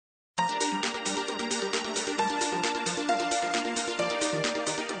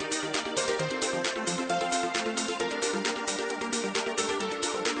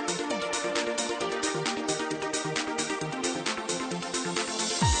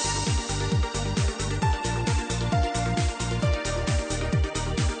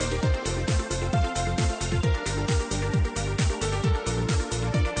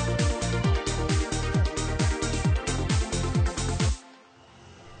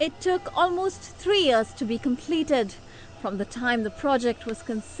It took almost 3 years to be completed, from the time the project was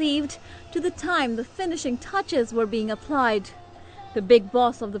conceived to the time the finishing touches were being applied. The big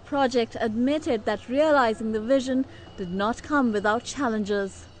boss of the project admitted that realizing the vision did not come without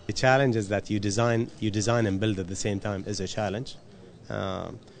challenges. The challenge is that you design and build at the same time is a challenge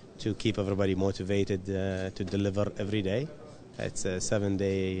to keep everybody motivated to deliver every day. It's a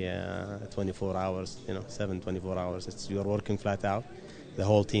 7-day, 24 hours, 24 hours. You're working flat out. The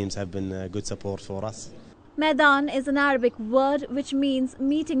whole teams have been good support for us. Meydan is an Arabic word which means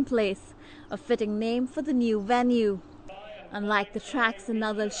meeting place, a fitting name for the new venue. Unlike the tracks in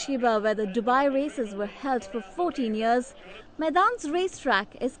Al Shiba where the Dubai races were held for 14 years, Meydan's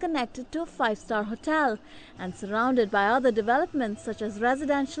racetrack is connected to a 5-star hotel and surrounded by other developments such as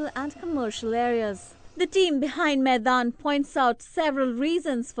residential and commercial areas. The team behind Meydan points out several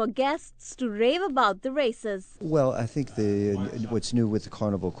reasons for guests to rave about the races. Well, I think what's new with the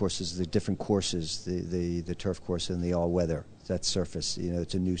carnival course is the different courses, the turf course and the all-weather. That surface,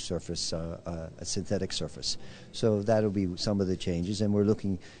 it's a new surface, a synthetic surface. So that'll be some of the changes, and we're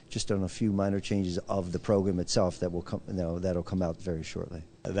looking just on a few minor changes of the program itself that will come, that'll come out very shortly.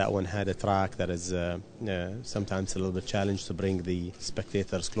 That one had a track that is sometimes a little bit challenged to bring the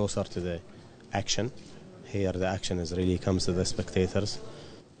spectators closer to the action. Here the action really comes to the spectators,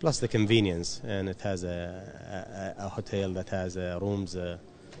 plus the convenience, and it has a hotel that has rooms,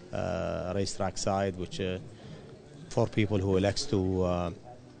 racetrack side, which for people who elect to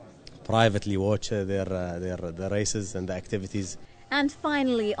privately watch the races and the activities. And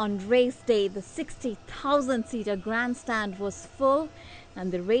finally, on race day, the 60,000-seater grandstand was full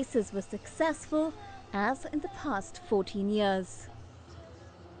and the races were successful as in the past 14 years.